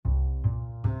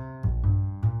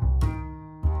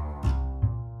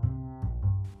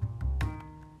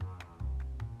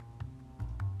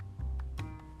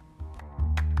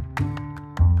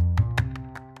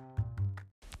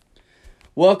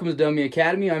Welcome to Dummy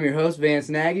Academy. I'm your host, Vance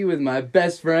Nagy, with my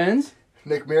best friends,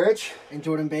 Nick Mirich and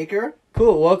Jordan Baker.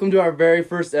 Cool. Welcome to our very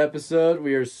first episode.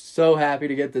 We are so happy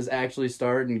to get this actually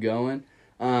started and going.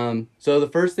 So the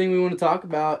first thing we want to talk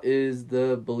about is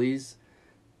the Belize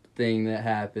thing that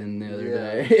happened the other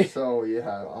day.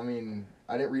 I mean,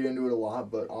 I didn't read into it a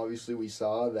lot, but obviously we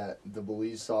saw that the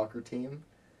Belize soccer team,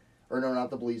 or no,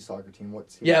 not the Belize soccer team. What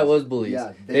team? Yeah, it was Belize.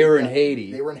 Yeah, they were in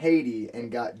Haiti. They were in Haiti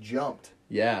and got jumped.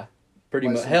 Yeah, pretty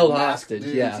much held hostage.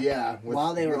 Dudes, yeah,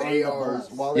 while they were on ARs, the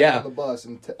bus. while they were on the bus,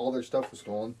 and all their stuff was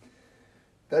stolen.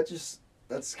 That's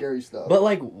scary stuff. But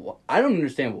I don't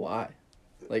understand why,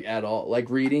 at all.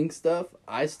 Reading stuff,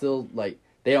 I still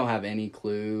they don't have any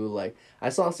clue. I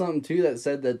saw something too that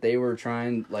said that they were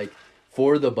trying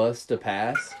for the bus to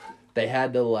pass, they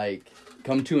had to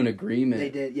come to an agreement. They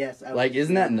did, yes.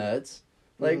 Isn't that nuts?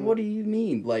 What do you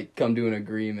mean? Come to an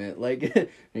agreement?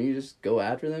 And you just go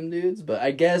after them dudes? But I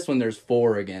guess when there's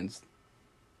 4 against,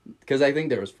 because I think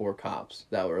there was 4 cops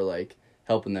that were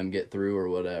helping them get through or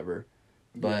whatever.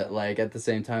 But at the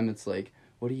same time, it's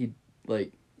what do you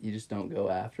you just don't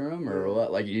go after them or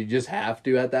what? You just have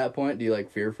to at that point? Do you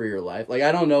fear for your life?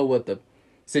 I don't know what the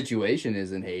situation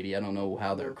is in Haiti. I don't know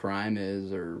how their crime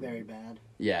is or very bad.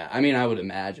 Yeah, I mean, I would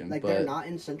imagine. But they're not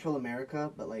in Central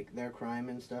America, but their crime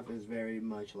and stuff is very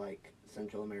much like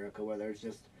Central America, where there's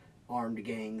just armed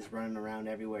gangs running around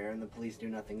everywhere, and the police do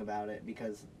nothing about it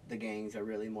because the gangs are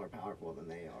really more powerful than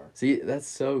they are. See, that's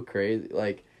so crazy.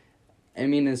 I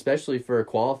mean, especially for a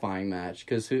qualifying match,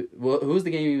 because who's the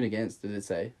game even against? Did it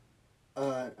say?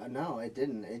 No, it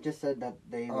didn't. It just said that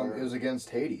they were. It was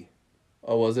against Haiti.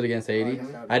 Oh, was it against Haiti?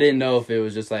 I didn't know if it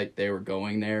was just they were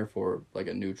going there for a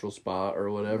neutral spot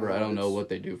or whatever. No, I don't know what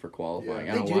they do for qualifying.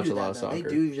 Yeah. I don't watch a lot of soccer. They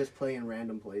do just play in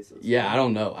random places. Yeah, I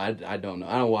don't know. I don't know.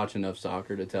 I don't watch enough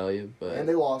soccer to tell you. But and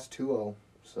they lost 2-0,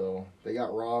 so they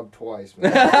got robbed twice. I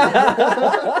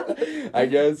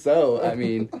guess so. I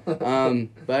mean,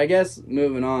 but I guess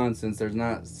moving on, since there's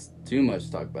not too much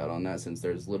to talk about on that, since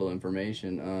there's little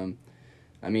information.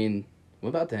 I mean, what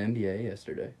about the NBA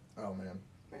yesterday? Oh man.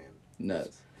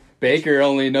 Nuts. Baker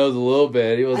only knows a little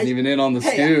bit. He wasn't even in on the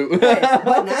scoop.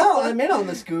 But now I'm in on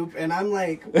the scoop, and I'm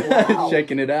wow.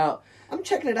 Checking it out. I'm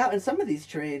checking it out, and some of these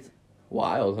trades.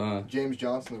 Wild, huh? James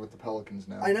Johnson's with the Pelicans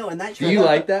now. I know, and that. Do you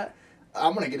like that?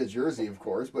 I'm gonna get a jersey, of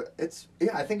course, but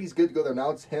I think he's good to go there now.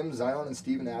 It's him, Zion, and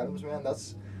Steven Adams, man.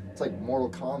 It's like Mortal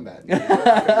Kombat.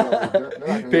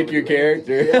 Pick your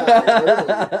character.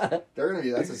 Yeah, they're gonna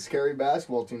be. That's a scary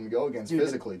basketball team to go against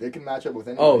physically. They can match up with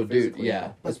anybody. Oh, dude,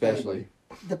 yeah, especially.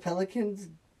 The Pelicans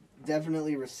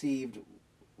definitely received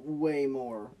way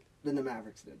more than the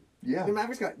Mavericks did. Yeah, the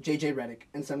Mavericks got J.J. Redick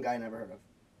and some guy I never heard of,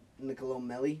 Nicolo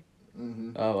Melli.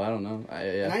 Mm-hmm. Oh, I don't know.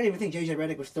 And I didn't even think J.J.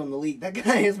 Redick was still in the league. That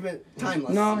guy has been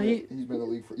timeless. No, he's been in the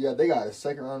league for. Yeah, they got a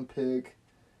second-round pick.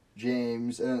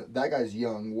 James, and that guy's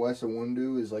young. Wes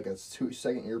Iwundu is a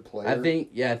second-year player. I think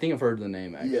I've heard the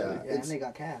name, actually. Yeah, and they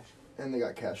got cash.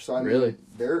 So, I mean,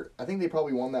 I think they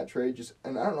probably won that trade,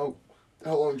 and I don't know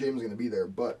how long James is going to be there,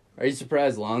 but... Are you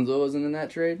surprised Lonzo wasn't in that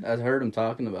trade? I heard him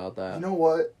talking about that. You know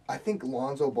what? I think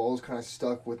Lonzo Ball's kind of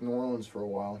stuck with New Orleans for a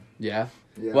while. Yeah?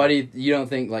 Why do you don't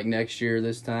think, next year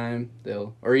this time,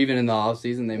 they'll... Or even in the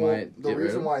offseason, they might The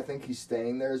reason why I think he's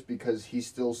staying there is because he's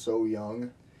still so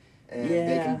young. And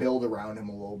they can build around him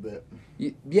a little bit.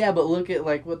 Yeah, but look at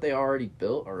what they already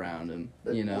built around him.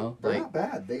 They're not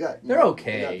bad. They're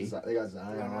okay. They got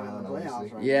Zion.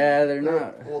 Playoffs, right? Yeah, they're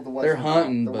not. Well, they're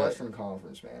hunting. The Western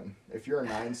Conference, man. If you're a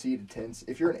 9 seed, 10,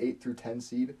 if you're an 8 through 10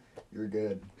 seed, you're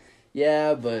good.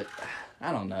 Yeah, but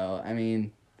I don't know. I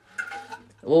mean,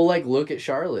 well, look at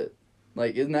Charlotte.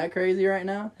 Isn't that crazy right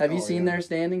now? Have you seen their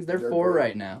standings? They're 4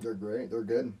 right now. They're great. They're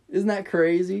good. Isn't that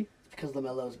crazy? Because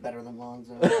LaMelo's better than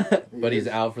Lonzo. But he's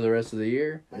out for the rest of the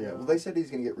year? Yeah, well, they said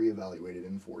he's going to get reevaluated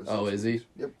in 4 to 6 Oh, is he?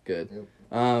 Yep. Good. Yep.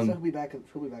 So he'll be back.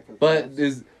 But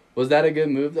was that a good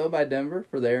move, though, by Denver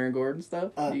for the Aaron Gordon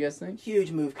stuff, do you guys think?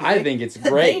 Huge move. I think it's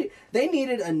great. They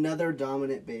needed another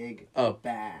dominant big. Oh,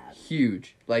 bad.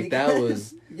 Huge. That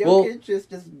was... Jokic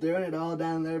just doing it all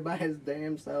down there by his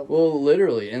damn self. Well,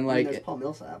 literally. And, there's Paul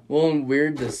Millsap. Well, and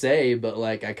weird to say, but,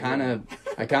 I kind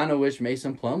of wish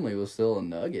Mason Plumlee was still a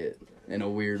Nugget. In a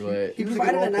weird way, he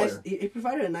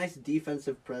provided a nice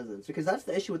defensive presence, because that's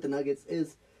the issue with the Nuggets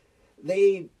is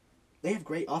they have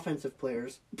great offensive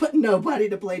players, but nobody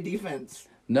to play defense.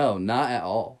 No, not at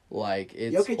all.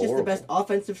 It's Jokic horrible. is the best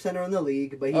offensive center in the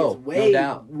league, but he's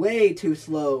way too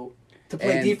slow to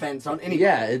play defense on any.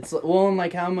 Yeah, it's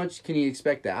and how much can you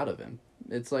expect out of him?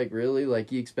 It's really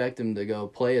you expect him to go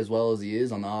play as well as he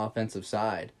is on the offensive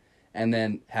side, and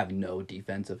then have no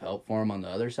defensive help for him on the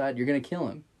other side. You're gonna kill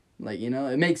him. Like, you know,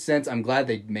 it makes sense. I'm glad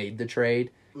they made the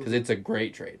trade because it's a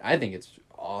great trade. I think it's an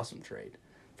awesome trade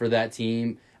for that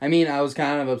team. I mean, I was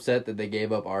kind of upset that they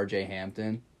gave up R.J.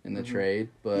 Hampton in the trade,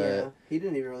 but yeah, he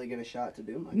didn't even really get a shot to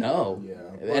do much. no.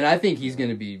 Yeah. And I think he's going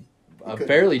to be a could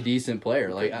fairly decent player.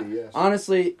 He Like, could be, yes.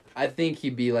 honestly, I think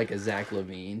he'd be like a Zach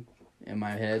LaVine in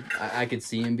my head. I could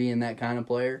see him being that kind of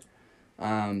player.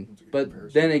 But comparison.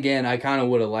 then again, I kind of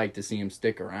would have liked to see him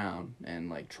stick around and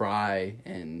like try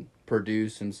and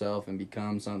produce himself and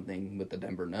become something with the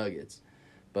Denver Nuggets.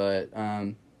 But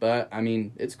I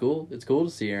mean, it's cool. It's cool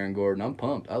to see Aaron Gordon. I'm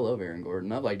pumped. I love Aaron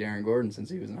Gordon. I've liked Aaron Gordon since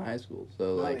he was in high school.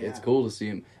 So like, it's yeah. cool to see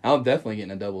him. I'm definitely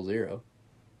getting a 0-0.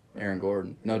 Aaron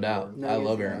Gordon, no doubt. No, I he's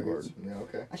love the Aaron Nuggets. Gordon. Yeah,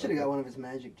 okay. I should have got one of his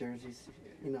Magic jerseys.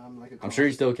 You know, I'm sure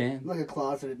he still I'm can. like a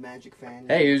closeted Magic fan.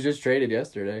 Hey, he was just traded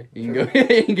yesterday. You can go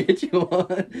he can get you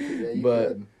one. Yeah, you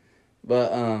But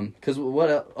could. cause what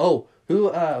else? Oh,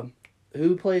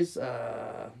 who plays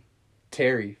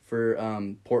Terry for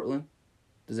Portland?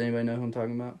 Does anybody know who I'm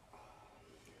talking about?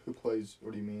 Who plays?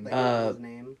 What do you mean? Like, his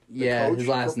name. Yeah, coach his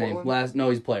last for name. Portland? No,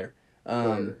 he's a player.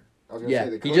 Player. I was gonna yeah, say,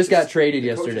 the he coach just got is- traded the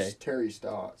coach yesterday. is Terry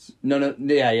Stotts. No,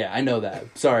 yeah, I know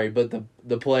that. Sorry, but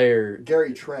the player,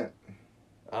 Gary Trent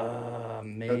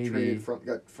maybe. got traded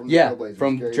from the Yeah, Trailblazers.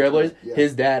 from Gary Trailblazers. Trent, yeah.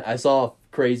 His dad, I saw a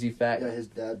crazy fact. Yeah, his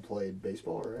dad played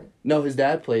baseball, right? No, his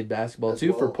dad played basketball As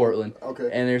too for well? Portland. Okay.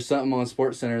 And there's something on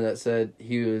Sports Center that said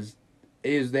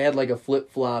they had like a flip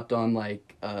flopped on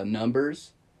like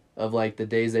numbers of like the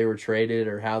days they were traded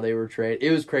or how they were traded.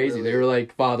 It was crazy. Really? They were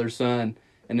like father son,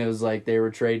 and it was like they were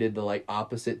traded to like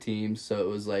opposite teams. So it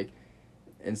was like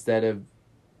instead of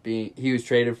his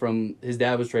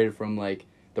dad was traded from like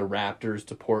the Raptors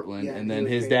to Portland, Yeah, and he then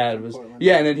was his traded dad from was Portland.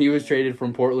 and then he was traded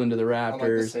from Portland to the On like the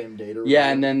Raptors. same date or Yeah,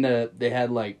 whatever. and then they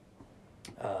had like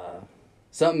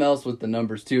something else with the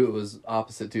numbers too. It was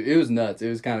opposite too. It was nuts. It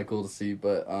was kind of cool to see,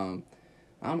 but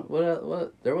I don't know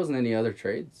what there wasn't any other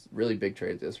trades, really big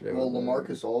trades yesterday. Well, was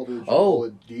there? LaMarcus Aldridge Oh.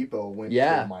 and Oladipo went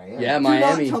Yeah. to Miami. Yeah, Do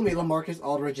Miami. not tell me LaMarcus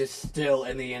Aldridge is still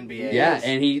in the NBA. Yeah,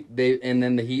 and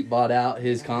then the Heat bought out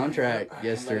his contract Let him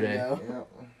yesterday, go. Yeah,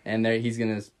 and he's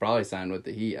gonna probably sign with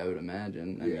the Heat, I would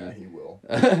imagine. I he will.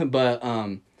 mean, but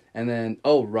and then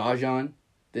Rajon,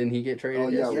 didn't he get traded Oh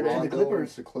yeah, yesterday? to the Rondo Clippers. went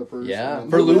to the Clippers. Yeah,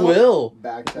 and for then Lou Will.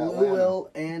 back to Lou Atlanta. Will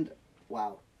and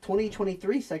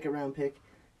 2023 second round pick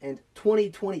and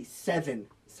 2027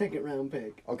 second round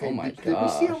pick. Okay, Oh my did we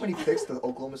see how gosh. many picks the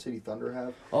Oklahoma City Thunder have?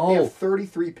 They Oh, have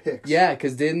 33 picks. yeah,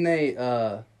 because didn't they?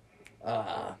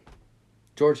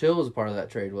 George Hill was a part of that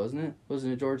trade, wasn't it?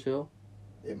 Wasn't it George Hill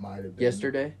It might have been.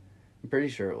 yesterday? I'm pretty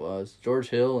sure it was George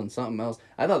Hill and something else.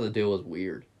 I thought the deal was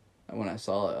weird. When I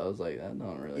saw it, I was like, that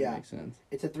don't really Yeah. make sense.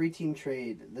 It's a 3-team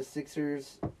trade. The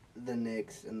Sixers, the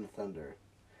Knicks, and the Thunder.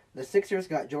 The Sixers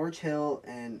got George Hill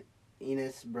and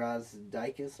Enes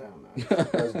Brazdeikis. I don't know.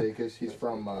 Brazdeikis, he's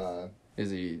from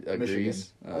Is he Michigan.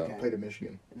 agrees? Okay. Played at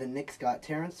Michigan. The Knicks got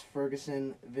Terrence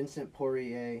Ferguson, Vincent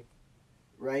Poirier,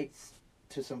 rights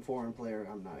to some foreign player.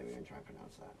 I'm not even going to try and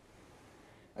pronounce that.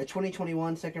 A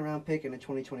 2021 second round pick and a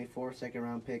 2024 second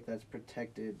round pick that's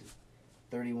protected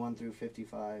 31 through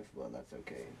 55. Well, that's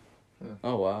okay.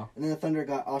 Oh wow. And then the Thunder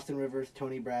got Austin Rivers,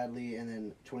 Tony Bradley, and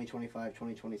then 2025,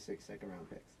 2026 second round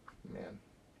picks. Man,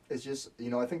 it's just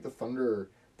I think the Thunder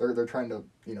they're trying to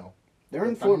They're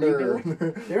in the full Thunder-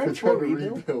 rebuild. They're in trying full to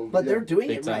rebuild. But yeah. they're doing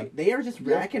Big it time. right. They are just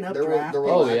Yeah, racking up they're draft they're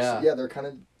picks. Oh, relaxed. yeah. They're kind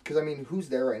of because who's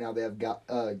there right now? They have got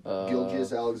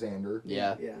Gilgeous Alexander.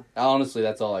 Yeah. Yeah. Honestly,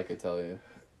 that's all I could tell you.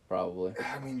 Probably.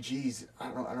 I mean, geez, I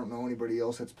don't know anybody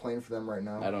else that's playing for them right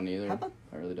now. I don't either. How about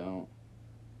I really don't.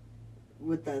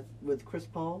 with Chris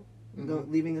Paul Mhm.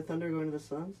 leaving the Thunder, going to the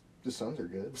Suns? The Suns are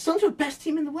good. The Suns are the best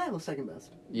team in the West. Well, second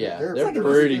best. Yeah, They're they're, second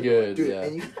pretty best. good. Dude, Yeah.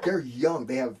 and they're young.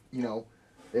 They have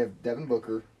they have Devin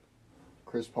Booker,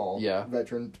 Chris Paul, Yeah.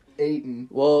 veteran, Ayton.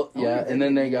 Well, Oh, yeah, yeah, and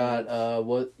then they- they got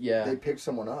what? Yeah, They picked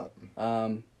someone up.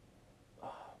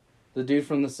 the dude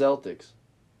from the Celtics,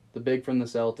 the big from the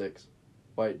Celtics,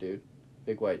 white dude,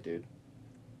 big white dude.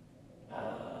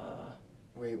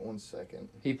 Wait 1 second.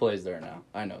 He plays there now.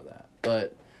 I know that,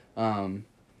 but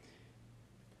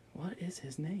what is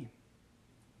his name?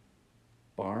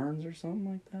 Barnes or something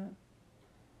like that.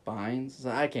 Bynes?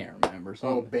 I can't remember. Oh,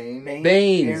 Something. Bane.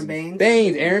 Baines. Aaron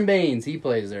Baines. Aaron Baines. He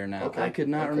plays there now. Okay, I could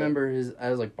not okay. remember his. I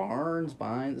was like Barnes,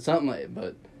 Bynes, something like.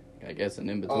 But I guess an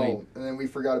in between. Oh, and then we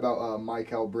forgot about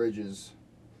Michael Bridges,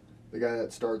 the guy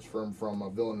that starts from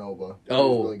Villanova. He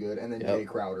Oh. was really good. And then Yep. Jay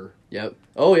Crowder. Yep.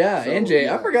 Oh yeah, So, and Jay.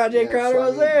 I forgot Jay Crowder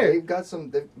was there. They've got some.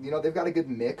 They've got a good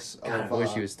mix. God, of, I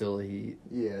wish he was still a Heat.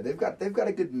 Yeah, they've got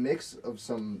a good mix of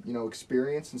some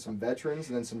experience and some veterans,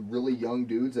 and then some really young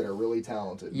dudes that are really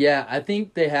talented. Yeah, I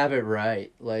think they have it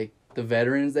right. Like the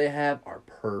veterans they have are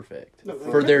perfect No,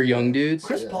 for their young dudes.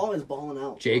 Chris Yeah. Paul is balling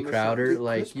out. Jay on this Crowder, one.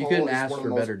 like Chris you Paul couldn't is ask one of for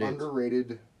the better most dudes.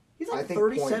 underrated. He's I like think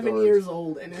point 37 guards. years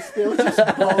old and is still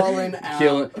just balling out.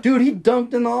 Killing, dude. He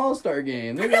dunked in the All-Star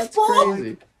game. Dude, Chris that's Paul?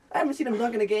 crazy. I haven't seen him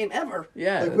dunk in a game ever.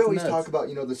 Yeah, Like we that's always nuts. talk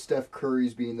about, the Steph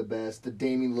Currys being the best, the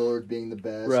Damian Lillard being the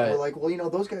best. Right. We're like, well,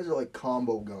 those guys are like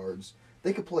combo guards.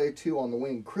 They could play two on the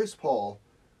wing. Chris Paul,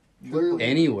 literally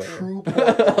Anywhere. true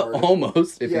point guard.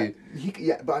 Almost. If yeah,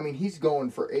 you. but I mean, he's going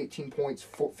for 18 points,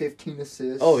 15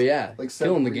 assists. Oh yeah, like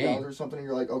killing 7 the rebounds game. or something. And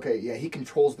you're like, okay, yeah, he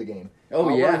controls the game. Oh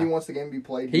However yeah. he wants the game to be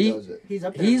played, He- he does it. He's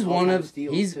up there. He's with one all-time of-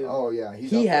 steals, he's- too. Oh yeah,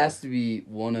 he's He up has to be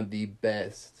one of the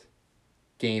best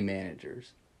game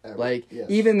managers. there. Like Yes.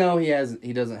 even though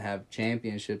he doesn't have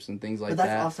championships and things like but that's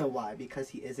that. also why, because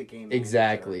he is a game manager.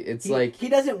 Exactly. It's He, like he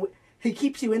doesn't. He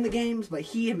keeps you in the games, but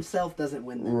he himself doesn't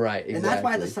win them. right. Exactly. And that's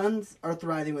why the Suns are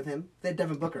thriving with him. They have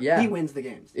Devin Booker. Yeah. He wins the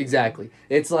games. Exactly.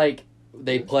 It's like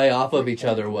they play off of each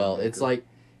other well. It's like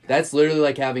that's literally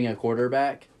like having a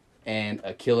quarterback and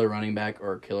a killer running back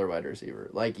or a killer wide receiver.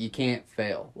 Like you can't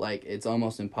fail. Like it's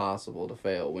almost impossible to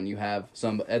fail when you have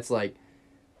some. It's like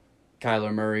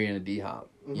Kyler Murray and a D Hop.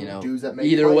 You know, Dudes that make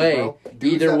either plays, way, bro.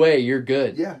 Dudes either that- way, you're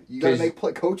good. Yeah, you gotta 'Cause- make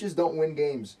play. Coaches don't win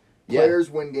games. Yeah.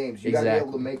 Players win games. You gotta be able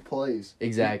Exactly. to make plays.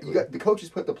 Exactly. You got the coaches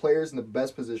put the players in the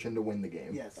best position to win the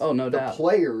game. Yes. Oh no The doubt.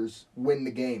 players win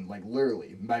the game, like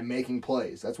literally by making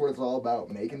plays. That's what it's all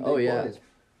about, making big Oh, yeah. plays.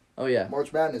 Oh yeah.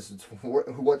 March Madness. It's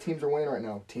what teams are winning right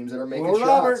now? Teams that are making Oral shots.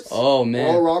 Roberts. Oh man.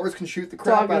 Oral Roberts can shoot the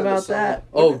crap Talking out of about this summer. that.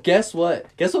 Oh, guess what?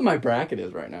 Guess what my bracket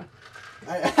is right now.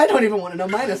 I don't even want to know.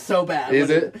 Mine is so bad. Is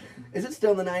What it? Is it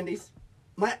still in the 90s?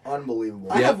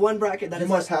 Unbelievable. I Yep. have one bracket that You is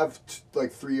must like, have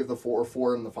like 3 of the 4 or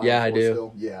 4 in the final. Yeah, I four do.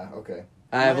 Still. Yeah. Okay.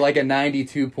 I have My- like a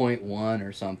 92.1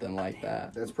 or something like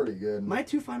that. That's pretty good. my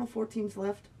 2 Final Four teams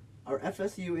left are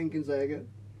FSU and Gonzaga.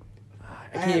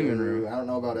 I can't even Ooh, remember. I don't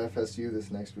know about FSU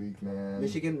this next week, man.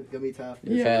 Michigan is gonna be tough.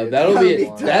 Yeah, It's that'll gonna be be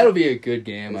tough. that'll be a good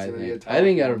game. It's I gonna be a think. tough I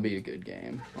think that'll one. be a good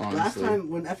game. Last Honestly. time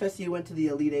when FSU went to the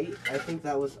Elite Eight, I think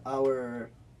that was our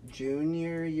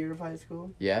junior year of high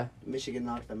school. Yeah. Michigan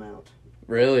knocked them out.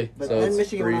 Really. But so then it's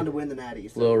Michigan went on to free, win the Natty.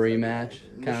 So little it's like,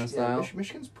 rematch kind of style.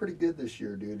 Michigan's pretty good this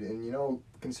year, dude. And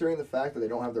considering the fact that they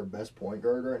don't have their best point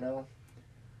guard right now,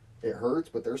 it hurts.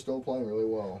 But they're still playing really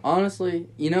well. Honestly,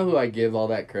 you know who I give all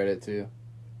that credit to?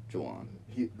 Juwan.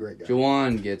 Great guy.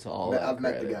 Juwan gets all that I've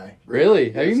met credit. the guy.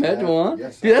 Really? Have you Yes, met I have. Juwan?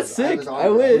 Yes, Dude, I that's have sick. his I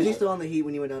autograph. Was wish. he still on the Heat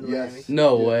when you went down to Miami? Yes.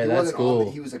 No Yeah, way. he That's wasn't on cool.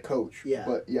 the- he was a coach. Yeah.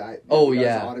 But yeah. Oh, got his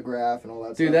yeah. autograph and all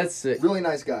that Dude, stuff. that's sick. Really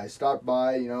nice guy. Stopped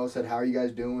by, said, how are you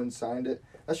guys doing? Signed it.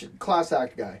 That's just class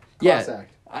act guy. Yeah. Class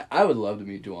act. I would love to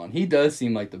meet Juwan. He does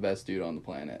seem like the best dude on the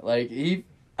planet.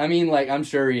 I'm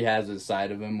sure he has his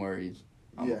side of him where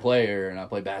I'm Yeah. a player and I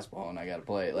play basketball and I gotta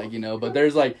play. But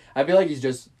there's I feel like he's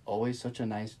just always such a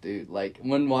nice dude. Like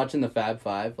when watching the Fab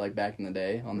Five, like back in the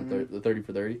day on the 30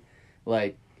 for 30,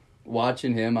 like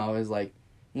watching him, I was like,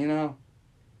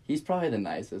 he's probably the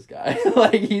nicest guy.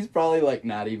 He's probably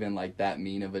not even that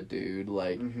mean of a dude.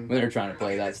 Mhm. When they're trying to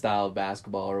play that style of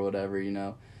basketball or whatever,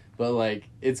 But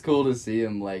it's cool to see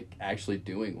him actually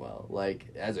doing well,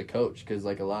 as a coach, because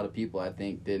a lot of people I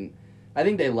think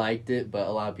they liked it, but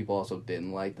a lot of people also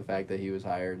didn't like the fact that he was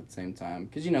hired at the same time.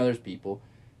 Because there's people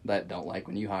that don't like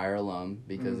when you hire alum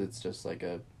because it's just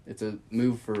it's a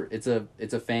move it's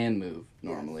a fan move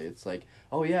normally. It's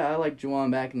oh yeah, I like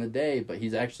Juwan back in the day, but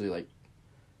he's actually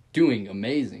doing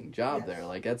amazing job Yes.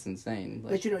 there. That's insane.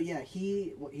 But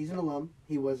he's an alum.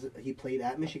 He played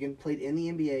at Michigan, played in the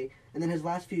NBA, and then his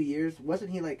last few years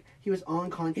wasn't he was on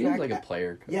contract. he was a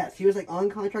player coach. Yes, he was on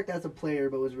contract as a player,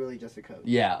 but was really just a coach.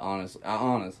 Yeah,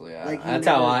 honestly, He that's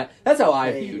never how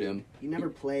I played. viewed him. He never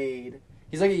played.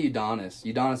 He's like a Udonis.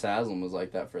 Udonis Haslam was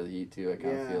like that for the Heat too. I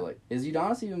kind of Yeah. feel is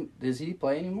Udonis even? Does he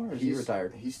play anymore? Or is he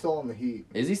retired? He's still on the Heat.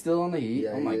 Is he still on the Heat?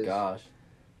 Yeah, Oh my he is. gosh,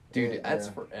 dude, Yeah, that's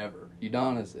yeah. forever.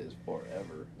 Udonis is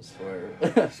forever. I swear.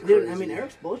 Dude, I Crazy. mean,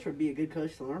 Eric Spoelstra would be a good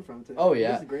coach to learn from too. Oh,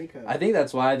 yeah. He's a great coach. I think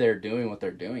that's why they're doing what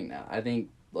they're doing now. I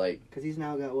think because he's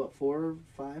now got 4 or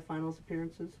 5 finals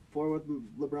appearances, 4 with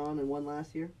LeBron and 1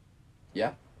 last year.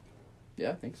 yeah,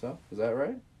 I think so. Is that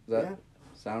right? Does that Yeah.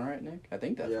 sound right, Nick? I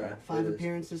think that's Yeah. right. 5 It is.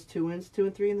 appearances, 2 wins, 2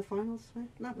 and 3 in the finals.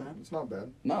 Not bad. It's not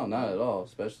bad. No, not at all.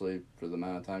 Especially for the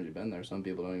amount of times you've been there. Some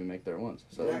people don't even make their ones.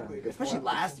 So Exactly. good Especially point.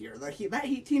 last year. That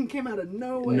Heat team came out of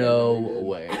nowhere.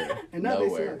 nowhere, And now they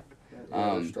nowhere. suck.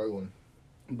 Yeah, they're struggling.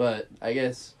 But I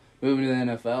guess moving to the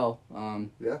NFL,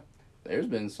 Yeah. there's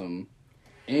been some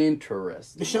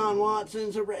interesting. Deshaun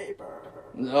Watson's a raper.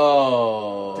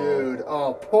 Oh, Dude,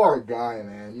 poor guy,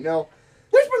 man.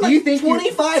 There's been Do you think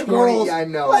 25 20, girls. I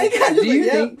know. Like, I Do just you like,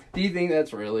 yeah. think? Do you think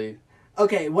that's really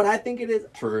Okay, what I think it is,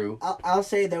 True. I'll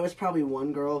say there was probably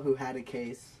one girl who had a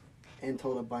case and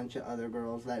told a bunch of other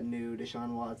girls that knew Deshaun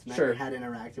Watson Sure. and had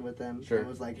interacted with them. Sure. And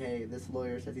was like, hey, this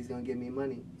lawyer says he's going to give me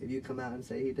money if you come out and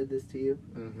say he did this to you.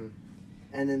 Mm-hmm.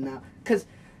 And then now, because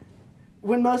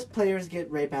when most players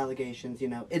get rape allegations, you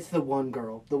know, it's the one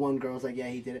girl. The one girl's like, yeah,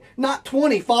 he did it. Not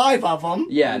 25 of them.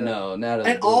 Yeah, no, not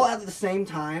And all at the same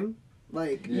time.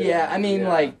 Like, Yeah, I mean, Yeah.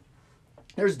 like,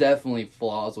 there's definitely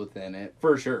flaws within it,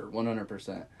 for sure,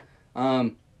 100%.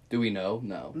 Do we know?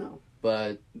 No. no.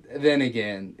 But then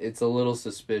again, it's a little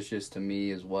suspicious to me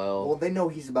as Well, well. they know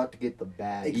he's about to get the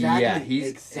bag. Exactly.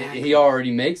 Yeah, he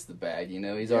already makes the bag, you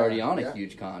know. He's Yeah, already on a yeah.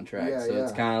 huge contract, Yeah, so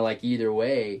it's yeah. kind of like either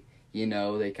way, you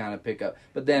know, they kind of pick up.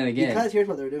 But then again, Because here's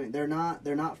what they're doing. They're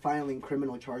not filing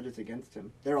criminal charges against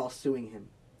him. They're all suing him.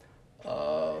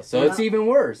 so They're it's not- even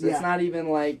worse. Yeah. It's not even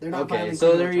like They're not okay, filing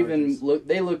so criminal they're even charges.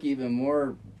 they look even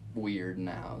more weird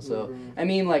now. So Mhm. I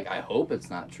mean, like, I hope it's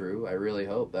not true. I really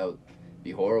hope. That would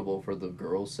be horrible for the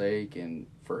girl's sake and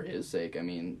for his sake. I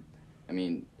mean,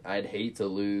 I'd hate to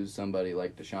lose somebody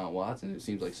like Deshaun Watson, who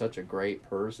seems like such a great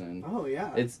person. Oh,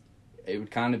 yeah. It would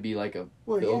kind of be like a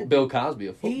Well, yeah. Bill Cosby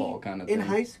of He- football kind of in thing.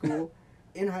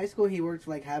 high school, he worked for,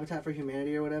 like, Habitat for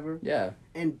Humanity or whatever, Yeah,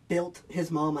 and built his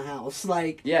mom a house.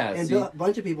 Like, yeah. and See, built a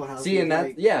bunch of people houses. and that,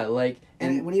 like, yeah, like,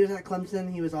 and when he was at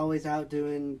Clemson, he was always out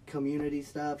doing community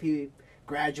stuff. He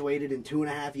graduated in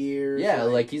 2.5 years. yeah,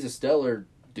 like he's a stellar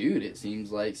dude, it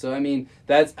seems like. So I mean,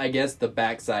 that's, I guess, the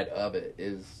backside of it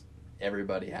is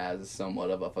everybody has somewhat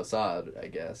of a facade, I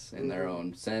guess, in their Mhm.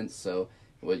 own sense. So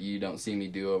what you don't see me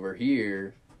do over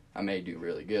here, I may do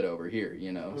really good over here,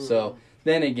 you know. So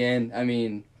then again, I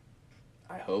mean,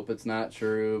 I hope it's not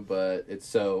true, but it's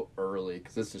so early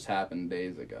because this just happened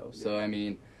days ago. So I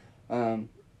mean,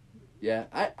 yeah,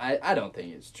 I don't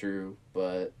think it's true,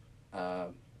 but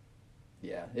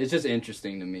yeah, it's just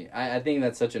interesting to me. I think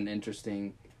that's such an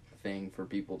interesting thing for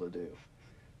people to do.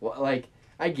 Well, like,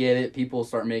 I get it. People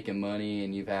start making money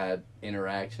and you've had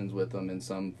interactions with them in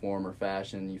some form or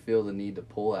fashion. You feel the need to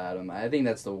pull at them. I think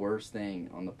that's the worst thing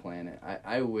on the planet.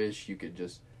 I wish you could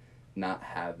just not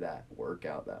have that work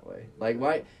out that way. Like,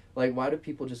 why do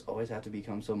people just always have to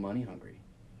become so money hungry?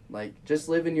 Like, just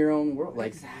live in your own world.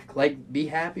 Like, exactly. like, be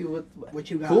happy with What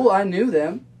you got. cool, I knew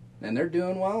them, and they're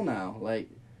doing well now. Like,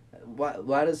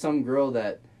 why does some girl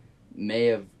that may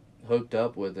have hooked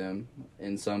up with him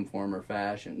in some form or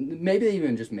fashion, maybe they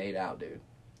even just made out, dude?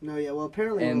 No, yeah. Well,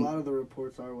 apparently, And- what a lot of the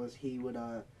reports was he would.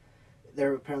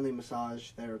 They're apparently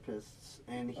massage therapists,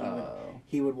 and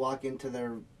he would walk into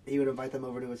their. He would invite them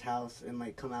over to his house and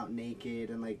like come out naked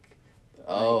and like.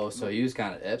 So he was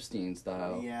kind of Epstein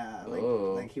style. Yeah,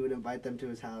 Oh. like he would invite them to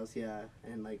his house, yeah,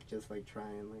 and like just like try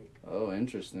and like. Oh,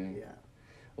 interesting. Yeah.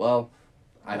 Well,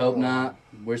 I hope not.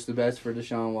 Wish the best for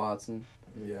Deshaun Watson,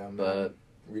 Yeah, man. but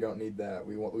we don't need that.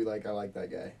 I like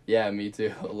that guy. yeah, me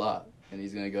too, a lot. And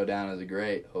he's gonna go down as a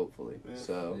great, hopefully. Yeah.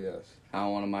 So Yes. I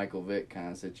don't want a Michael Vick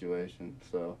kind of situation.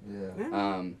 So, Yeah.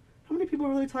 How many people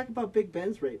really talk about Big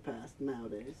Ben's rape past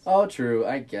nowadays? oh, true,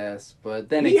 I guess. But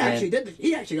then he again, actually did.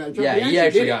 He actually got in trouble. yeah, he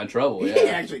actually did got in trouble. it. Yeah. He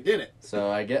actually did it. So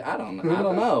I don't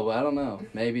know.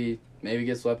 Maybe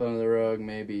get swept under the rug.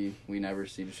 Maybe we never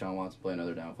see Deshaun Watson play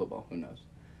another down football. Who knows?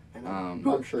 And, I'm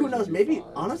sure who he's knows? gonna Maybe be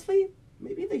fine. honestly,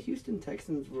 maybe the Houston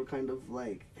Texans were kind of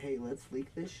like, "Hey, let's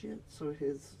leak this shit so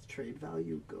his trade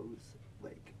value goes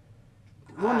like."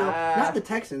 Well, no, not the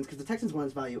Texans because the Texans want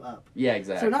his value up. Yeah,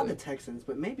 exactly. So not the Texans,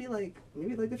 but maybe like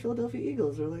the Philadelphia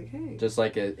Eagles are like, "Hey." Just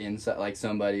like a inside, like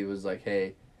somebody was like,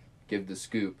 "Hey, give the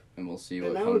scoop, and we'll see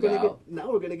what And now we're comes gonna out."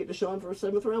 now we're gonna get Deshaun for a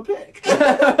 7th round pick.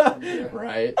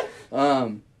 Right.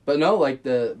 But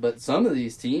no, but some of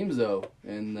these teams though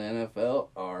in the NFL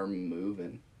are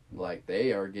moving. Like,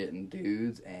 they are getting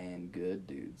dudes and good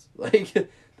dudes. Like,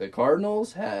 the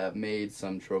Cardinals have made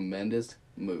some tremendous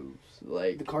moves.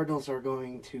 Like, The Cardinals are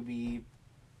going to be.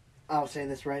 I'll say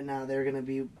this right now. They're going to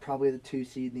be probably the 2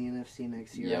 seed in the NFC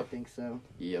next year. I Yep. think so.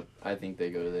 yep, I think they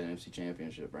go to the NFC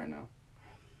Championship right now.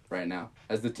 Right now,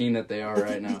 as the team that they are But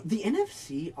right now. The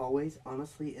NFC always,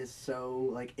 honestly, is so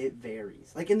like it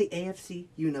varies. Like in the AFC,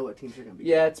 you know what teams are going to be.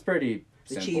 Yeah, it's pretty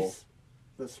The simple. Chiefs,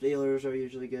 the Steelers are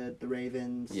usually good. The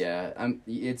Ravens. Yeah,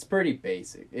 it's pretty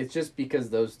basic. It's just because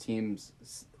those teams,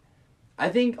 I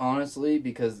think honestly,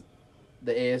 because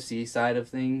the AFC side of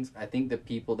things, I think the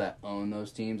people that own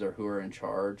those teams or who are in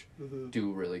charge hmm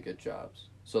do really good jobs.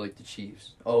 So like the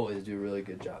Chiefs always do a really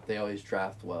good job. They always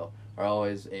draft well, are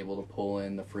always able to pull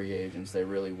in the free agents they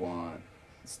really want.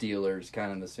 Steelers,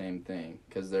 kind of the same thing,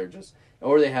 because they're just,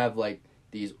 or they have like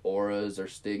these auras or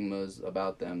stigmas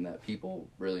about them that people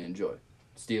really enjoy.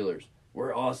 Steelers, we're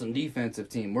an awesome defensive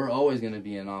team. We're always going to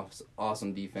be an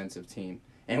awesome defensive team.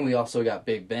 And we also got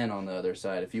Big Ben on the other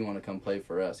side. If you want to come play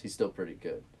for us, he's still pretty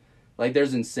good. Like,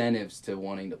 there's incentives to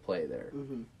wanting to play there.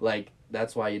 Mm-hmm. Like,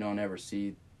 that's why you don't ever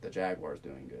see the Jaguars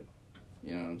doing good.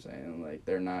 You know what I'm saying? Like,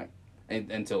 they're not,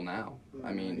 until now.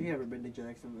 I mean. You ever been to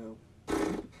Jacksonville?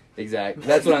 Exactly.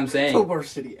 That's what I'm saying. The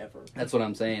worst city ever. That's what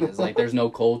I'm saying. Is like, there's no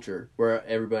culture where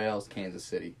everybody else, Kansas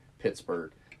City,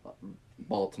 Pittsburgh,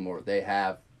 Baltimore, they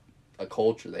have a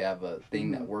culture. They have a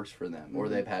thing that works for them. Or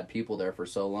they've had people there for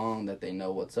so long that they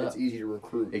know what's up. It's easy to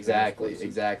recruit.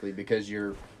 Exactly. Because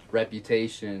your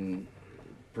reputation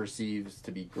perceives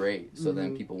to be great. So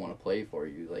then people want to play for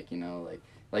you. Like, you know,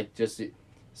 like just...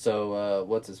 So,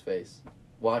 what's his face?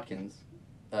 Watkins.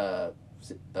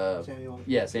 Samuel.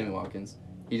 Yeah, Sammy Watkins.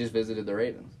 He just visited the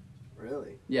Ravens.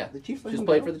 Really? Yeah. The Chiefs just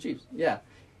played for the Chiefs. Yeah.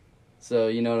 So,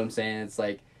 you know what I'm saying? It's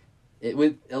like,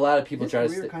 with a lot of people his try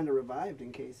to... career kind of revived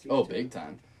in KC. Oh, too. big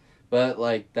time. But,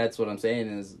 like, that's what I'm saying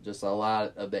is just a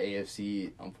lot of the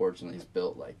AFC, unfortunately, is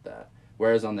built like that.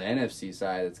 Whereas on the NFC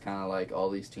side, it's kind of like all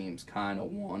these teams kind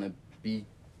of want to be,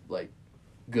 like,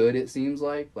 good, it seems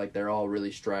like. Like, they're all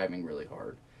really striving really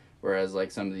hard. Whereas,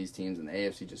 like, some of these teams in the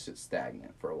AFC just sit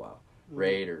stagnant for a while.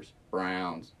 Raiders,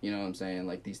 Browns, you know what I'm saying?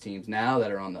 Like, these teams now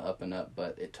that are on the up and up,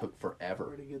 but it took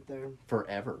forever. To get there.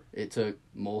 Forever. It took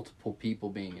multiple people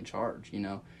being in charge, you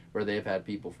know, where they've had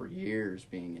people for years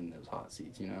being in those hot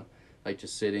seats, you know, like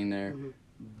just sitting there,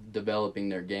 developing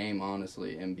their game,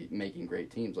 honestly, and making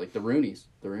great teams. Like the Rooneys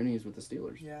with the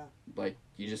Steelers. Yeah. Like,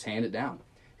 you just hand it down.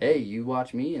 Hey, you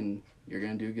watch me, and you're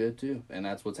going to do good, too. And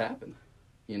that's what's happened,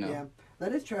 you know. Yeah,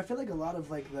 that is true. I feel like a lot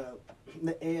of, like, the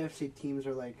AFC teams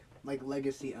are, like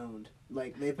legacy owned.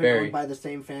 Like, they've been owned by the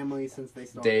same family since they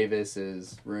started.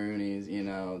 Davis's, Rooney's, you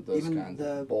know, those even kinds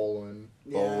of... Bolin.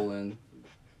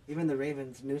 Even the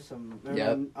Ravens, Newsom.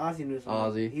 Yep. Ozzie Newsom.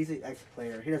 Ozzie. He's an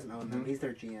ex-player. He doesn't own them. He's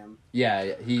their GM.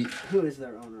 Yeah, he... Who is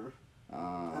their owner?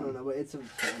 I don't know, but it's a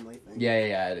family thing.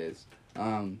 Yeah, it is.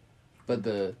 But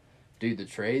the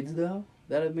trades, though,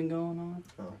 that have been going on...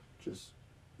 Oh, just...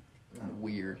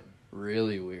 Weird.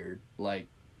 Really weird. Like,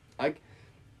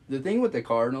 the thing with the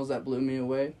Cardinals that blew me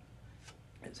away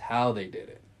is how they did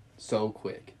it so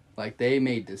quick. Like, they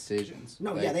made decisions.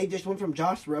 No, like, yeah, they just went from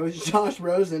Josh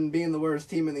Rosen being the worst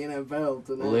team in the NFL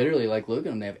to now. Literally, like, look at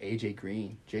them. They have AJ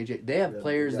Green, JJ. They have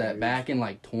players that back in,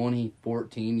 like,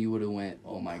 2014, you would have went,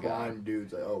 oh, my God.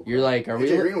 Dudes, like, oh, you're like, are we...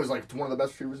 AJ Green was, like, one of the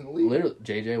best receivers in the league. Literally,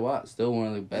 JJ Watt, still one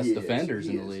of the best defenders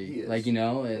in the league. Like, you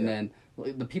know, and then...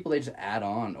 the people they just add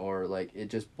on, or like, it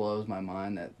just blows my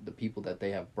mind that the people that they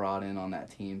have brought in on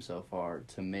that team so far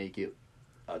to make it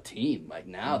a team. Like,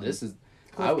 now this is...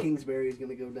 Cliff Kingsbury is going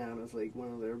to go down as like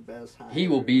one of their best hires. He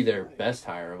will be their best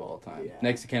hire of all time. Yeah.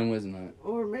 Next to Ken Whisenhunt.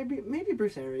 Or maybe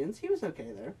Bruce Arians. He was okay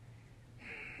there.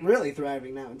 Really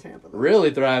thriving now in Tampa, though.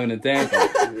 Really thriving in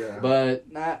Tampa. Yeah. But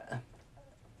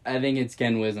I think it's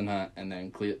Ken Whisenhunt, and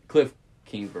then Cliff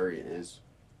Kingsbury is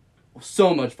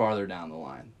so much farther down the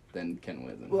line than Ken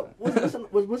Whisenhunt.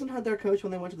 Well, wasn't Hunt their coach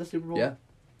when they went to the Super Bowl? Yeah.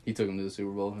 He took him to the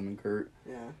Super Bowl, him and Kurt.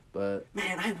 Yeah. But...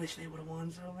 Man, I wish they would have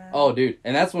won so bad. Oh, dude.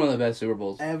 And that's one of the best Super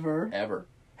Bowls Ever.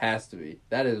 Has to be.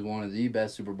 That is one of the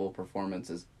best Super Bowl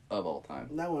performances of all time.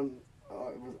 That one,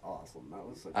 it was awesome. That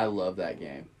was such I love that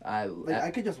game.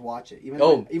 I could just watch it. Even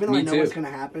Oh, though me I know too. what's going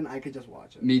to happen, I could just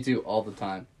watch it. Me too, all the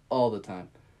time.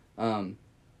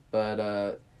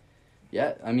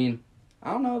 Yeah, I mean,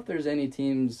 I don't know if there's any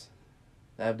teams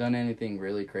that have done anything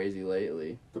really crazy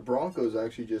lately. The Broncos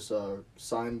actually just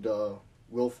signed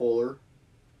Will Fuller.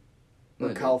 No,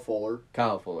 Or Kyle Fuller.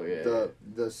 Kyle Fuller, yeah.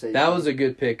 The safety. That was a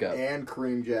good pickup. And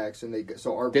Kareem Jackson.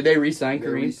 Did they re-sign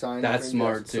Kareem? That's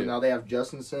smart, Jackson. too. So now they have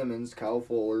Justin Simmons, Kyle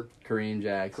Fuller, Kareem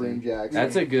Jackson.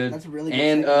 That's a good... That's a really good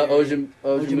And secondary.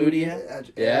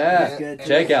 Ojimudi. Yeah. Yeah.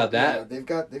 Check out that.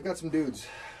 Yeah, they've got some dudes.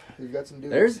 They've got some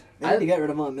dudes. They need to get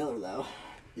rid of Von Miller, though.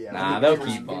 Yeah, Nah, we they'll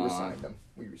re-signed keep We on. re-signed them.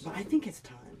 But I think it's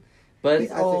time. But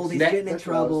He's old. He's getting in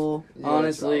trouble. Honestly,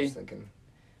 that's what I was thinking.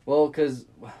 well, because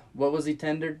what was he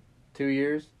tendered? 2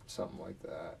 years? Something like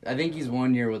that. I think he's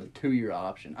 1 year with a 2-year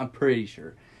option. I'm pretty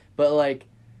sure. But, like,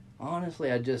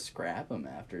 honestly, I'd just scrap him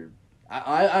after.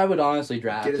 I would honestly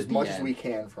draft Get as much DN. as we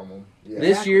can from him. Yeah. This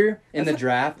Exactly. year, in That's the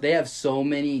draft, they have so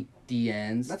many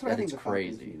DNs That's what I that think it's the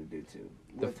Falcons crazy. need to do, too,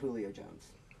 with Julio Jones.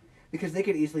 Because they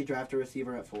could easily draft a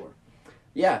receiver at 4.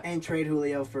 Yeah. And trade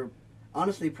Julio for,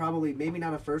 honestly, probably, maybe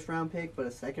not a first-round pick, but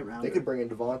a second-rounder. They could bring in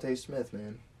Devontae Smith,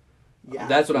 man. Yeah,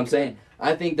 That's what I'm saying.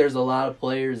 I think there's a lot of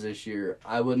players this year.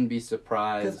 I wouldn't be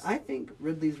surprised. Because I think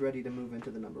Ridley's ready to move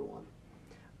into the number 1.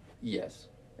 Yes.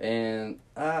 And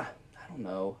I don't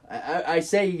know. I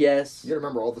say yes. You gotta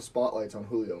remember all the spotlights on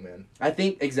Julio, man. I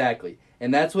think exactly,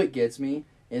 and that's what gets me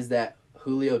is that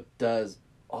Julio does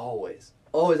always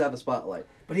have the spotlight.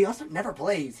 But he also never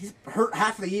plays. He's hurt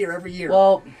half the year every year.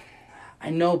 Well, I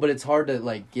know, but it's hard to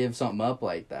like give something up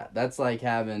like that. That's like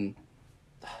having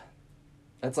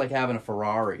a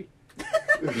Ferrari.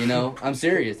 You know, I'm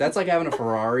serious. That's like having a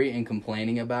Ferrari and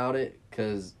complaining about it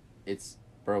because it's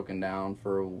broken down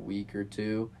for a week or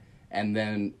two, and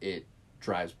then it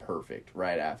drives perfect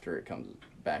right after it comes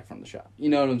back from the shop. You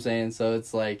know what I'm saying? So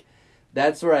it's like,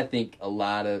 that's where I think a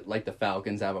lot of, like, the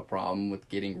Falcons have a problem with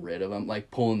getting rid of him,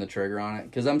 like, pulling the trigger on it,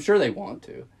 because I'm sure they want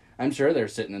to. I'm sure they're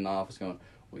sitting in the office going,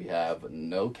 we have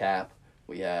no cap,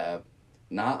 we have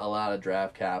not a lot of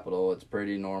draft capital, it's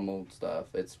pretty normal stuff.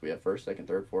 We have first, second,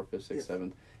 third, fourth, fifth, sixth,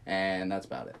 seventh, and that's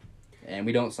about it. And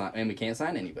we don't sign, and we can't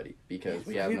sign anybody because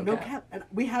we have no cap. And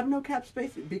we have no cap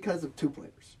space because of 2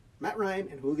 players, Matt Ryan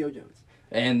and Julio Jones.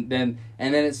 And then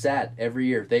it's sad every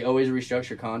year. They always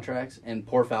restructure contracts, and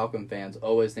poor Falcon fans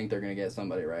always think they're going to get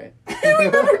somebody right. We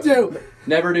never do.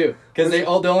 Never do, because the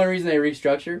only reason they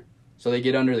restructure, so they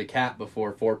get under the cap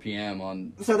before 4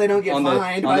 p.m. So they don't get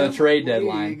fined on the trade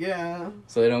deadline. Yeah.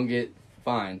 So they don't get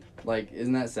fined. Like,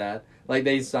 isn't that sad? Like,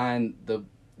 they signed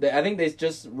I think they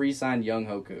just re-signed Young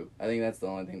Hoku. I think that's the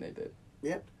only thing they did.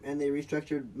 Yep, and they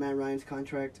restructured Matt Ryan's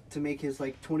contract to make his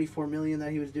like $24 million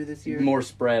that he was due this year more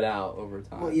spread out over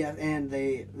time. Well, yeah, and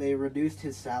they reduced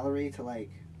his salary to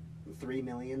like $3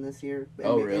 million this year.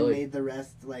 Really? And made the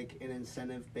rest like an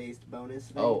incentive-based bonus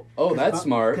thing. Oh, that's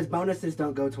smart. Because bonuses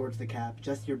don't go towards the cap,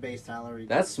 just your base salary.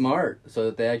 That's smart, so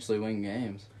that they actually win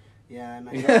games. Yeah,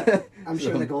 and I'm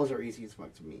sure the goals are easy as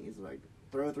fuck to me. He's like,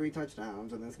 throw 3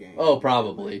 touchdowns in this game. Oh,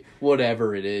 probably.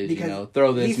 Whatever it is, because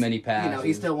throw this many passes.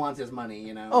 He still wants his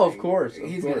money, Oh, of course.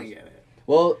 He's going to get it.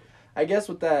 Well, I guess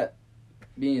with that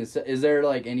being said, is there,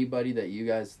 like, anybody that you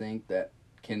guys think that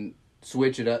can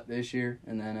switch it up this year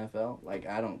in the NFL? Like,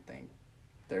 I don't think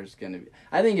there's going to be.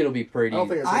 I think it'll be pretty. I don't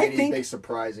think there's any big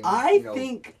surprising. I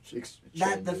think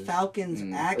that the Falcons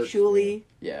actually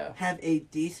have a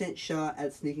decent shot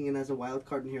at sneaking in as a wild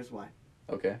card, and here's why.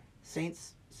 Okay.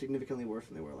 Saints, significantly worse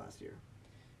than they were last year.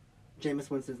 Jameis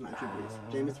Winston's not Drew Brees.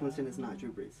 Jameis Winston is not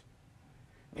Drew Brees.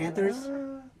 Panthers,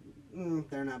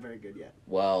 they're not very good yet.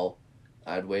 Well,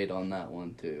 I'd wait on that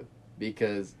one too,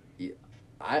 because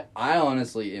I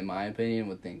honestly, in my opinion,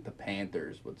 would think the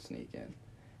Panthers would sneak in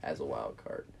as a wild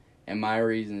card, and my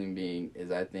reasoning being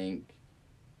is I think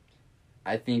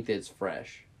it's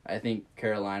fresh. I think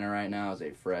Carolina right now is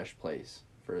a fresh place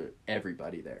for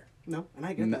everybody there. No, and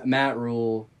I get that. Matt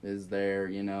Rule is there,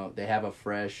 you know. They have a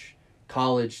fresh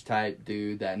college-type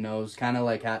dude that knows kind of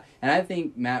like how... And I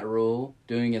think Matt Rule,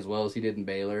 doing as well as he did in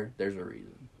Baylor, there's a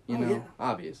reason. You know, yeah.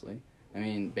 Obviously. I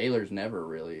mean, Baylor's never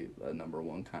really a number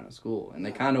one kind of school. And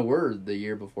they kind of were the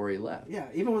year before he left. Yeah,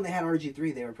 even when they had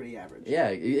RG3, they were pretty average. Yeah,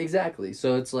 exactly.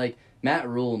 So it's like Matt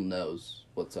Rule knows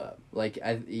what's up. Like,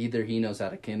 either he knows how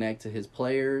to connect to his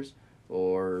players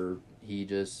or he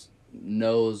just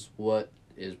knows what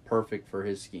is perfect for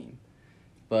his scheme.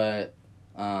 But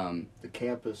the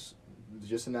campus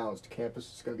just announced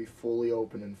campus is going to be fully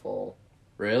open in fall.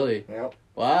 Really? Yep.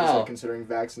 Wow. So considering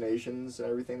vaccinations and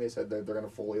everything, they said that they're going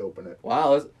to fully open it.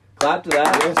 Wow. Let's clap to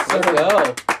that. Yes, let's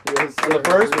go. Yes, For the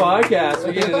first podcast,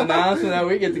 we get an announcement that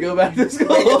we get to go back to school.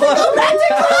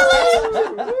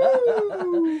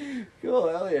 Cool.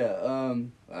 Hell yeah.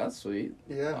 That's sweet.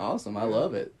 Yeah. Awesome. I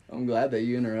love it. I'm glad that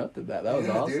you interrupted that. That was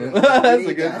awesome. Dude, That's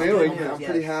a good feeling. I'm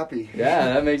pretty happy.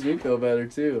 Yeah, that makes me feel better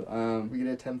too. We can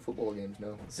attend football games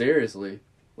now. Seriously,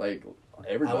 like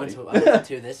everybody. I went to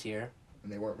 2 this year.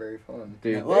 And they weren't very fun.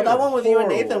 Dude, well, that one with you and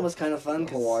Nathan was kind of fun.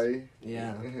 Hawaii.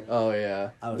 Yeah. Oh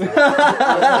yeah. I was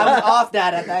off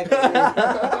that at that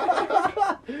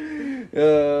game.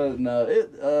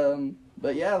 No,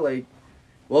 but yeah, like,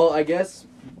 well, I guess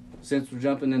since we're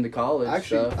jumping into college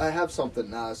Actually, stuff. I have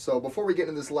something. So before we get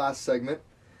into this last segment,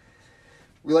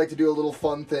 we like to do a little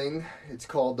fun thing. It's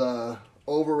called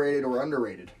overrated or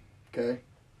underrated. Okay.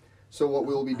 So what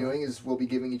we'll be doing is we'll be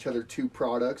giving each other 2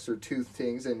 products or 2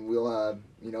 things, and we'll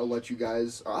let you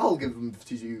guys. I'll give them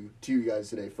to you guys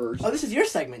today first. Oh, this is your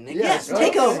segment, Nick. Yes,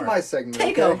 take over. This is my segment.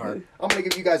 Take over. I'm gonna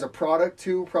give you guys a product,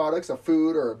 2 products, a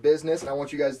food or a business, and I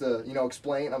want you guys to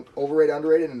explain overrated,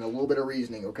 underrated, and a little bit of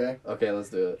reasoning. Okay. Okay, let's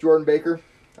do it. Jordan Baker,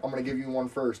 I'm gonna give you one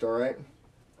first. All right.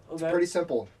 Okay. It's pretty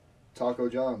simple. Taco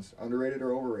John's, underrated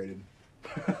or overrated?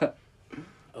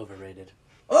 Overrated.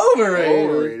 Overrated.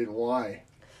 Overrated. Why?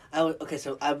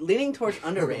 So I'm leaning towards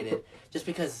underrated just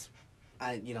because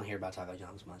you don't hear about Taco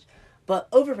John's much. But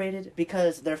overrated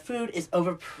because their food is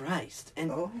overpriced.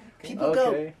 And Oh,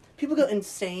 people go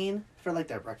insane for like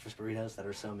their breakfast burritos that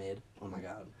are so mid. Oh my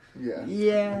god. yeah.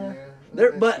 Yeah.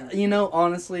 That's But true. you know,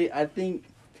 honestly, I think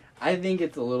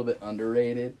it's a little bit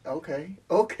underrated. Okay.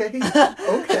 Okay.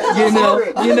 Okay. You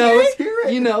know, Let's hear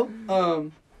it. You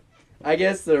know, I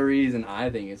guess the reason I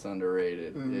think it's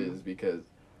underrated Mhm. is because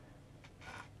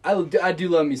I do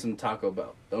love me some Taco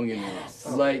Bell. Don't get me wrong.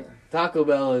 Oh, Like yeah. Taco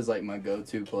Bell is like my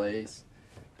go-to place.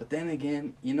 But then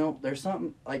again, you know, there's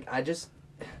something like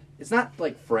it's not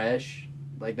like fresh.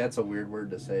 Like that's a weird word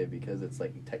to say because it's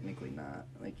like technically not,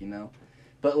 like, you know.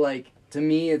 But like to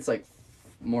me it's like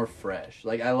more fresh.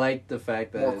 Like I like the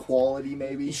fact that More it's, quality,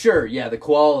 maybe. sure, yeah, the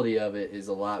quality of it is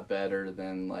a lot better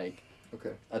than like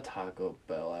Okay. a Taco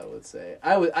Bell, I would say.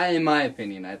 I in my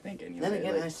opinion, I think anyway. Then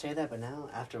again, like, I say that, but now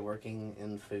after working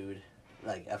in food,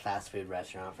 like a fast food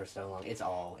restaurant for so long, it's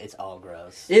all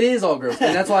gross. it is all gross,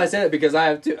 and that's why I said it because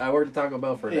I worked at Taco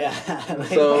Bell for a day. Yeah.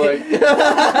 So like,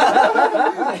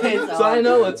 It's so I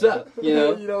know all what's up, you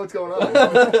know. You know what's going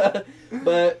on.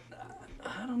 But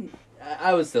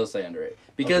I would still say underrated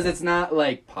because Okay. it's not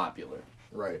like popular.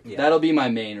 Right. Yeah. That'll be my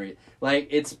main reason. Like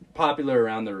it's popular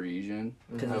around the region,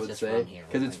 'Cause I it's would just say, from here,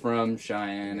 because it's right? from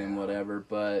Cheyenne and Yeah. whatever.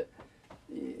 But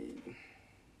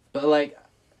like,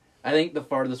 I think the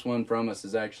farthest one from us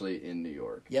is actually in New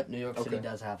York. Yep, New York City Okay.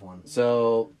 does have one.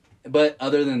 So, but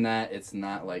other than that, it's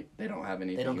not like they don't have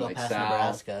anything They don't go like past South.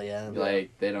 Nebraska, yeah.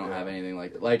 Like they don't Yeah. have anything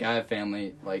like I have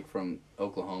family like from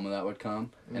Oklahoma that would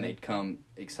come and they'd come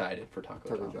excited for Taco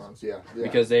Taco John's. John's. Yeah. Yeah.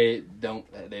 Because they don't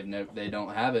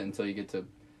have it until you get to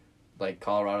like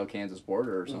Colorado Kansas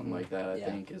border or something Mhm. like that. I Yeah.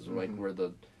 think is like Mhm. where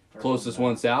the First closest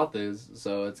one one south is.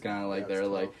 So it's kind of like Yeah,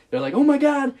 it's they're like, oh my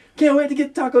god, can't wait to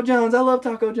get Taco John's. I love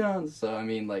Taco John's. So I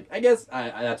mean, like I guess I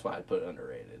that's why I put it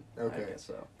underrated. Okay. I guess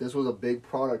so. This was a big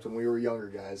product when we were younger,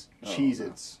 guys. Oh,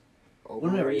 Cheez-Its. When we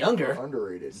were Overrated younger? or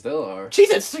Underrated. Still are.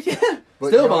 Jesus! But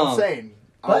Still you know what bomb. I'm saying?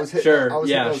 But- I was hitting Sure, those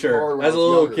yeah, hard sure. when As I a was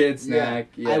little younger. kid snack,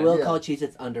 yeah. I will Yeah. call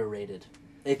Cheez-Its underrated.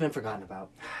 They've been forgotten about.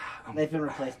 They've been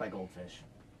replaced by Goldfish.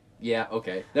 Yeah,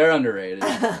 okay. They're underrated.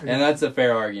 And that's a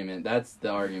fair argument. That's the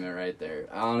argument right there.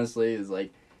 Honestly, is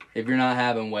like, if you're not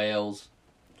having whales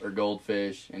or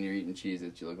goldfish and you're eating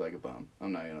Cheez-Its, you look like a bum.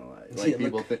 I'm not gonna lie. Like,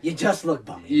 people think... You just look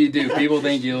bummy. You do. People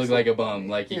think you look like a bum.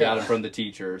 Like, you got Yeah. it from the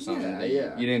teacher or something. Yeah, That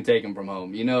yeah. You didn't take them from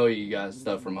home. You know you got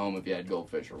stuff from home if you had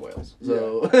goldfish or whales.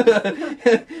 So,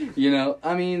 you know,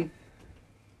 I mean...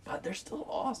 But they're still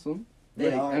awesome.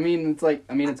 They Like, are. I mean,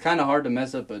 it's kind of hard to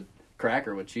mess up a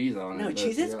cracker with cheese on it. No, but-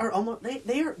 Cheez-Its yeah. are almost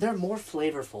they're more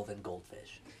flavorful than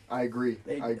Goldfish. I agree.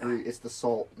 They- I agree. It's the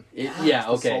salt. Yeah, It's the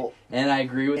okay. salt. And I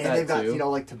agree with And that they've got, too. you know,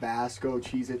 like Tabasco,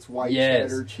 Cheez-Its, white Yes.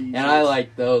 cheddar, Cheez-Its. And I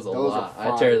like those a Those lot.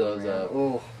 are I tear fire, those man. up.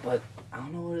 Oh, But I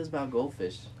don't know what it is about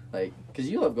goldfish. Like, because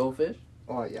you love goldfish.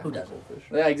 oh yeah. Who doesn't? Goldfish.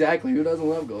 Yeah, exactly. Who doesn't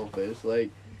love goldfish? Like,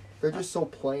 They're just so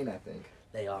plain, I think.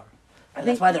 They are. I And think-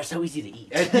 that's why they're so easy to eat.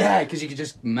 yeah, because you could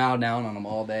just mow down on them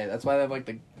all day. That's why they have like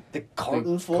the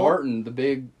carton full. carton, the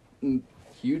big,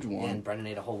 huge And one. Brendan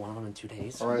ate a whole one of them in 2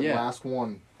 days. All right, Yeah. last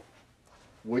one.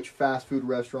 Which fast food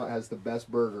restaurant has the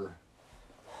best burger?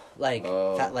 Like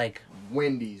Oh. like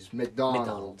Wendy's, McDonald's.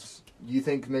 McDonald's. You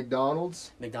think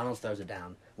McDonald's? McDonald's throws it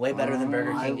down. Way better than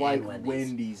Burger I King like and Wendy's.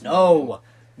 Wendy's. No, man.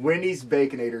 Wendy's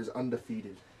Baconator's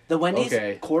undefeated. the Wendy's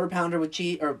Okay. quarter pounder with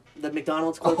cheese, or the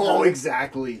McDonald's quarter Oh, pounder.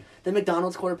 exactly. The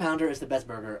McDonald's quarter pounder is the best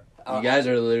burger. You guys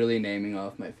are literally naming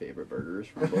off my favorite burgers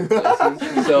from both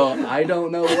places. So I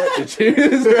don't know what to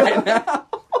choose right now.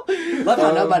 Love how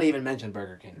Um, nobody even mentioned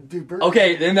Burger King. Dude, Burger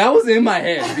Okay, then that was in my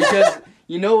head because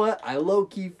you know what? I low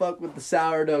key fuck with the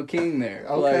sourdough king there.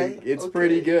 Okay, Like, it's okay.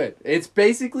 pretty good. It's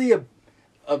basically a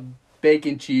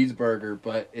bacon cheeseburger,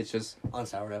 but it's just On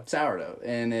sourdough. sourdough,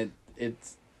 and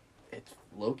it's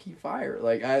low key fire.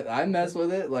 Like I mess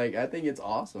with it. Like I think it's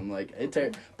awesome. Like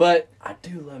but I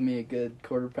do love me a good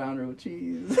quarter pounder with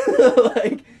cheese.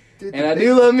 Like, Dude, and I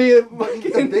do love me a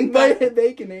fucking Big Mac-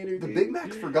 baconator. The dude. Big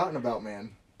Mac's forgotten about,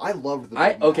 man. I loved the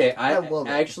Big Mac. I love it.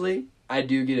 actually I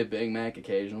do get a Big Mac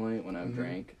occasionally when I've Mhm.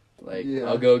 drank. Like Yeah.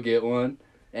 I'll go get one,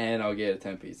 and I'll get a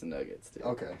 10-piece of nuggets too,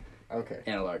 Okay.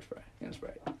 and a large fry and a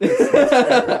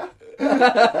Sprite.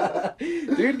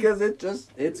 Dude, because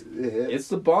it's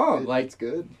the bomb. Like it's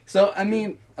good. so, I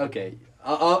mean, okay,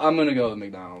 I'm gonna go with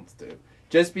McDonald's too,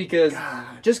 just because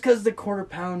the quarter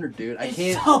pounder, dude. I It's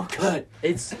can't. so good.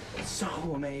 It's so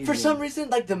amazing. For some reason,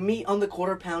 like the meat on the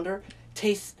quarter pounder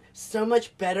tastes so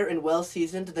much better and well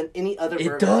seasoned than any other It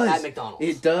burger does. at McDonald's.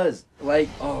 It does. Like,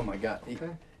 oh my god. Okay.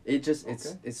 It just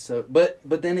Okay. it's so. But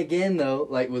then again though,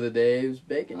 like with a Dave's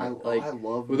Bacon, I like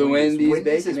love with a Wendy's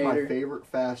Wendy's is my Baconator. favorite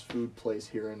fast food place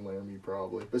here in Laramie,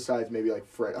 probably. Besides maybe like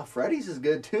Freddy's is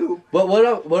good too. But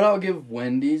what I'll give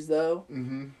Wendy's though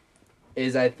Mm-hmm.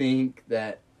 is I think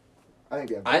that I think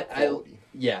they have I- better quality.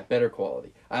 yeah, better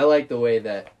quality. I like the way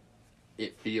that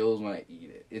it feels when I eat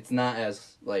it. It's not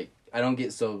as like I don't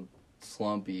get so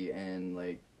slumpy and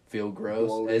like feel gross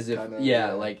Bloated as if kinda, yeah,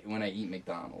 yeah. like when I eat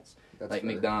McDonald's. That's Like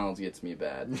fair. McDonald's gets me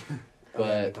bad. Oh, yeah,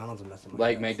 But McDonald's are messing with my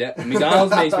like guts.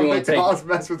 McDonald's makes me want to McDonald's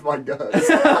mess with my guts.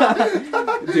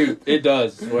 take dude, it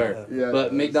does, I swear. Yeah, But it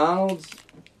does. McDonald's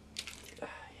yeah,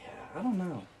 I don't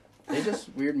know. They just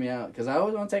weird me out because I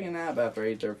always want to take a nap after I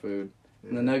eat their food.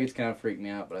 And the nuggets kind of freak me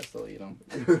out, but I still eat them.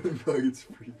 Nuggets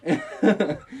free.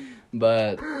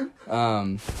 but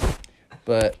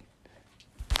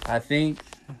I think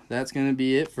that's gonna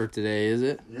be it for today, is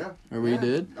it? Yeah. Are we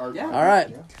good? Yeah. All right.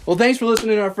 Yeah. Well, thanks for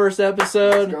listening to our first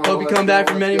episode. Let's go, Hope you let's come go, back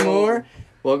for let's many go. more.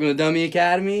 Welcome to Dummy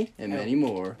Academy and many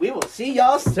more. We will see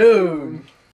y'all soon. Soon.